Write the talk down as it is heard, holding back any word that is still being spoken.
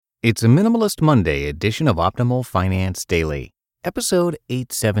It's a Minimalist Monday edition of Optimal Finance Daily, episode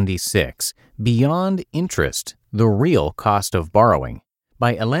 876, Beyond Interest, the Real Cost of Borrowing,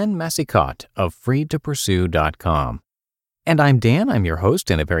 by Helene Massicotte of freetopursue.com. And I'm Dan, I'm your host,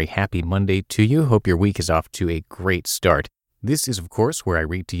 and a very happy Monday to you. Hope your week is off to a great start. This is, of course, where I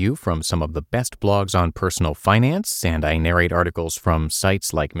read to you from some of the best blogs on personal finance, and I narrate articles from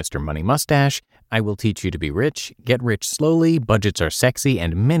sites like Mr. Money Mustache, I Will Teach You to Be Rich, Get Rich Slowly, Budgets Are Sexy,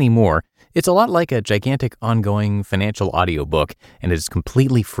 and many more. It's a lot like a gigantic ongoing financial audiobook, and it is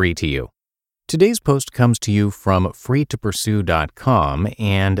completely free to you. Today's post comes to you from freetopursue.com,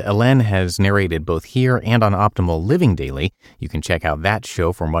 and Helene has narrated both here and on Optimal Living Daily. You can check out that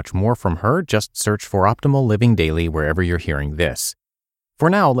show for much more from her. Just search for Optimal Living Daily wherever you're hearing this. For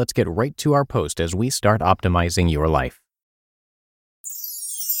now, let's get right to our post as we start optimizing your life.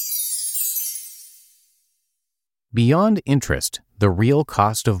 Beyond Interest, the Real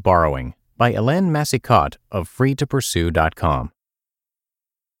Cost of Borrowing, by Helene Massicotte of freetopursue.com.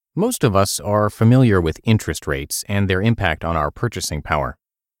 Most of us are familiar with interest rates and their impact on our purchasing power.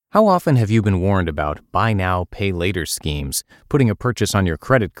 How often have you been warned about buy now, pay later schemes, putting a purchase on your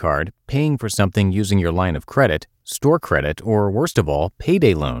credit card, paying for something using your line of credit, store credit, or worst of all,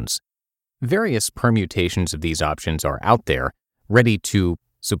 payday loans? Various permutations of these options are out there, ready to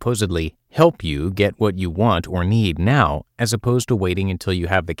supposedly help you get what you want or need now, as opposed to waiting until you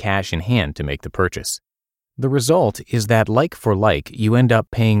have the cash in hand to make the purchase. The result is that, like for like, you end up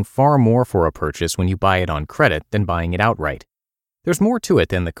paying far more for a purchase when you buy it on credit than buying it outright. There's more to it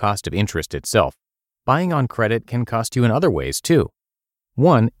than the cost of interest itself. Buying on credit can cost you in other ways, too.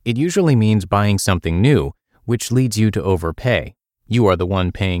 1, it usually means buying something new, which leads you to overpay. You are the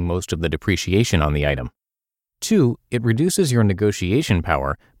one paying most of the depreciation on the item. 2, it reduces your negotiation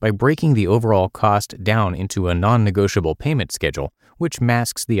power by breaking the overall cost down into a non-negotiable payment schedule, which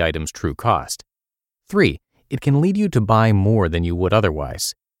masks the item's true cost. 3, it can lead you to buy more than you would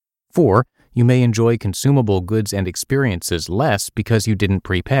otherwise. 4, you may enjoy consumable goods and experiences less because you didn't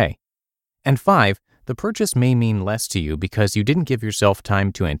prepay. And 5, the purchase may mean less to you because you didn't give yourself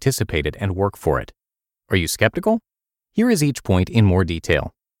time to anticipate it and work for it. Are you skeptical? Here is each point in more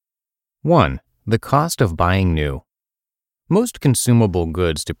detail. 1, the cost of buying new. Most consumable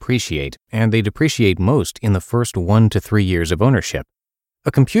goods depreciate, and they depreciate most in the first 1 to 3 years of ownership.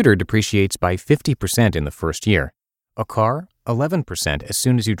 A computer depreciates by 50% in the first year. A car, 11% as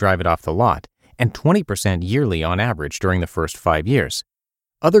soon as you drive it off the lot, and 20% yearly on average during the first 5 years.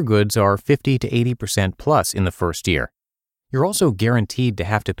 Other goods are 50 to 80% plus in the first year. You're also guaranteed to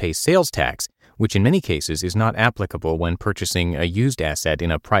have to pay sales tax, which in many cases is not applicable when purchasing a used asset in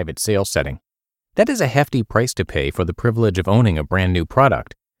a private sale setting. That is a hefty price to pay for the privilege of owning a brand new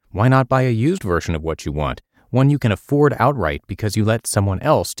product. Why not buy a used version of what you want? One you can afford outright because you let someone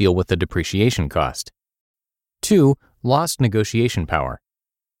else deal with the depreciation cost. 2, lost negotiation power.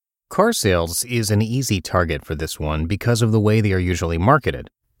 Car sales is an easy target for this one because of the way they are usually marketed.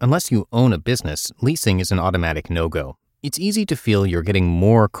 Unless you own a business, leasing is an automatic no-go. It's easy to feel you're getting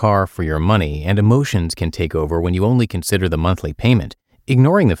more car for your money, and emotions can take over when you only consider the monthly payment,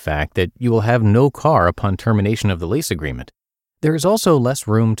 ignoring the fact that you will have no car upon termination of the lease agreement. There is also less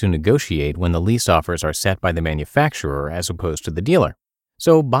room to negotiate when the lease offers are set by the manufacturer as opposed to the dealer.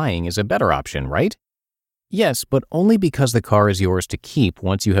 So buying is a better option, right? Yes, but only because the car is yours to keep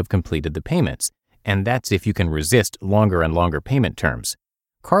once you have completed the payments, and that's if you can resist longer and longer payment terms.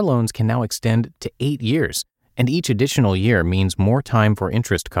 Car loans can now extend to 8 years, and each additional year means more time for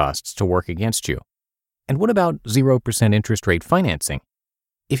interest costs to work against you. And what about 0% interest rate financing?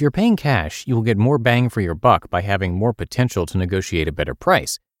 If you're paying cash, you will get more bang for your buck by having more potential to negotiate a better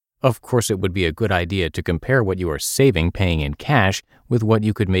price. Of course, it would be a good idea to compare what you are saving paying in cash with what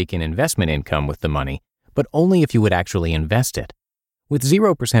you could make in investment income with the money, but only if you would actually invest it. With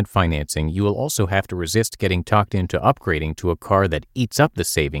 0% financing, you will also have to resist getting talked into upgrading to a car that eats up the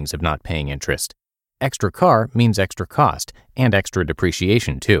savings of not paying interest. Extra car means extra cost and extra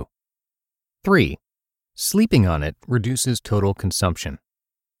depreciation too. 3, sleeping on it reduces total consumption.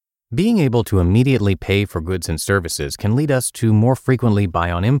 Being able to immediately pay for goods and services can lead us to more frequently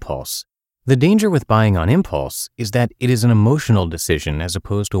buy on impulse. The danger with buying on impulse is that it is an emotional decision as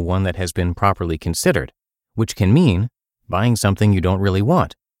opposed to one that has been properly considered, which can mean buying something you don't really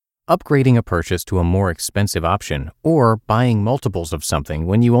want, upgrading a purchase to a more expensive option, or buying multiples of something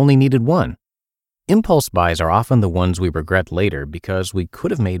when you only needed one. Impulse buys are often the ones we regret later because we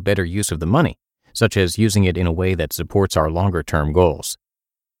could have made better use of the money, such as using it in a way that supports our longer-term goals.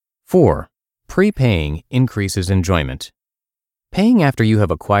 4, prepaying increases enjoyment. Paying after you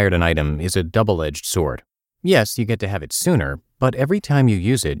have acquired an item is a double-edged sword. Yes, you get to have it sooner, But every time you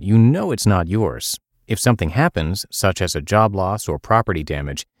use it, you know it's not yours. If something happens, such as a job loss or property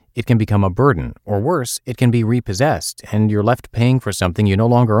damage, it can become a burden, or worse, it can be repossessed, and you're left paying for something you no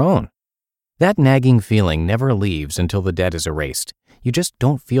longer own. That nagging feeling never leaves until the debt is erased. You just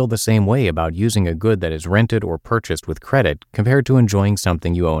don't feel the same way about using a good that is rented or purchased with credit compared to enjoying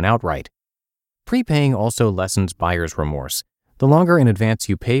something you own outright. Prepaying also lessens buyer's remorse. The longer in advance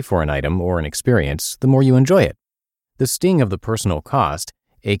you pay for an item or an experience, the more you enjoy it. The sting of the personal cost,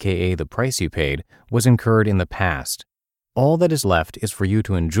 aka the price you paid, was incurred in the past. All that is left is for you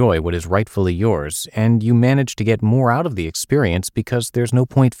to enjoy what is rightfully yours, and you manage to get more out of the experience because there's no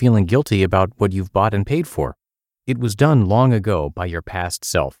point feeling guilty about what you've bought and paid for. It was done long ago by your past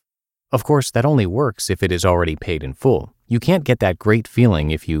self. Of course, that only works if it is already paid in full. You can't get that great feeling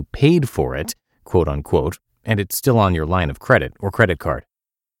if you paid for it, quote unquote, and it's still on your line of credit or credit card.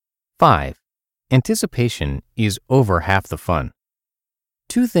 5. Anticipation is over half the fun.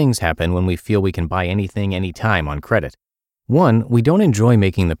 Two things happen when we feel we can buy anything anytime on credit. One, we don't enjoy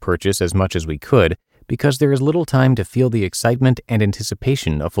making the purchase as much as we could because there is little time to feel the excitement and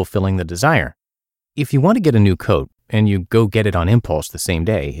anticipation of fulfilling the desire. If you want to get a new coat and you go get it on impulse the same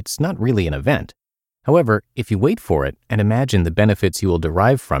day, it's not really an event. However, if you wait for it and imagine the benefits you will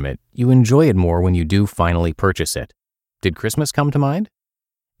derive from it, you enjoy it more when you do finally purchase it. Did Christmas come to mind?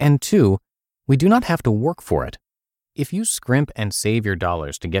 And 2, we do not have to work for it. If you scrimp and save your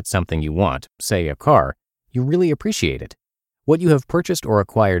dollars to get something you want, say a car, you really appreciate it. What you have purchased or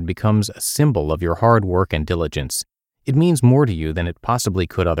acquired becomes a symbol of your hard work and diligence. It means more to you than it possibly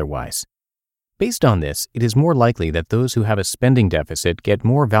could otherwise. Based on this, it is more likely that those who have a spending deficit get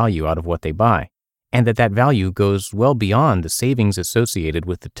more value out of what they buy, and that value goes well beyond the savings associated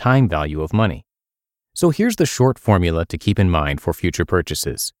with the time value of money. So here's the short formula to keep in mind for future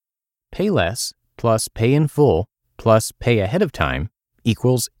purchases. Pay less plus pay in full plus pay ahead of time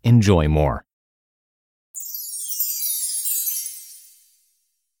equals enjoy more.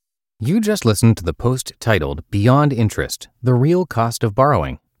 You just listened to the post titled Beyond Interest, The Real Cost of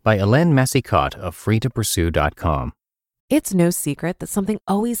Borrowing by Helene Massicotte of freetopursue.com. It's no secret that something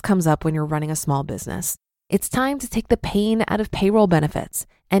always comes up when you're running a small business. It's time to take the pain out of payroll benefits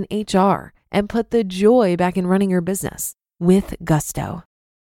and HR and put the joy back in running your business with Gusto.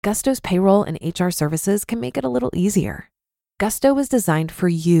 Gusto's payroll and HR services can make it a little easier. Gusto was designed for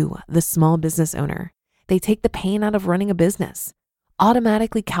you, the small business owner. They take the pain out of running a business,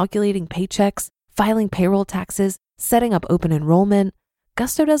 automatically calculating paychecks, filing payroll taxes, setting up open enrollment.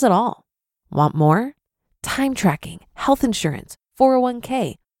 Gusto does it all. Want more? Time tracking, health insurance,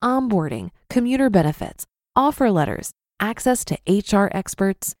 401k, onboarding, commuter benefits, offer letters, access to HR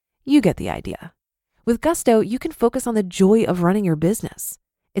experts. You get the idea. With Gusto, you can focus on the joy of running your business.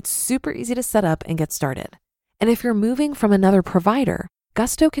 It's super easy to set up and get started. And if you're moving from another provider,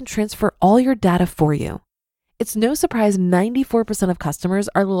 Gusto can transfer all your data for you. It's no surprise 94% of customers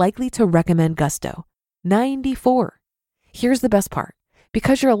are likely to recommend Gusto. 94. Here's the best part.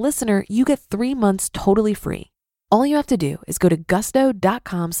 Because you're a listener, you get 3 months totally free. All you have to do is go to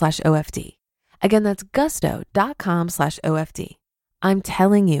gusto.com/OFD. Again, that's gusto.com/OFD. I'm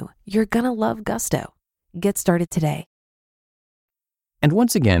telling you, you're gonna love Gusto. Get started today. And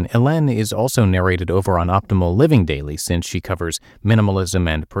once again, Helene is also narrated over on Optimal Living Daily since she covers minimalism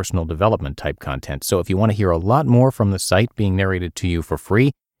and personal development type content. So if you want to hear a lot more from the site being narrated to you for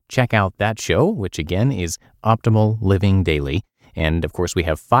free, check out that show, which again is Optimal Living Daily. And of course, we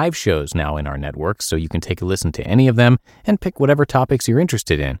have 5 shows now in our network, so you can take a listen to any of them and pick whatever topics you're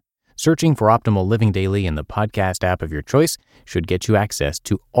interested in. Searching for Optimal Living Daily in the podcast app of your choice should get you access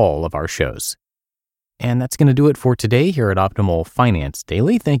to all of our shows. And that's going to do it for today here at Optimal Finance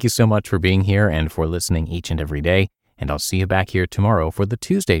Daily. Thank you so much for being here and for listening each and every day. And I'll see you back here tomorrow for the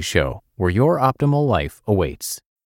Tuesday show, where your optimal life awaits.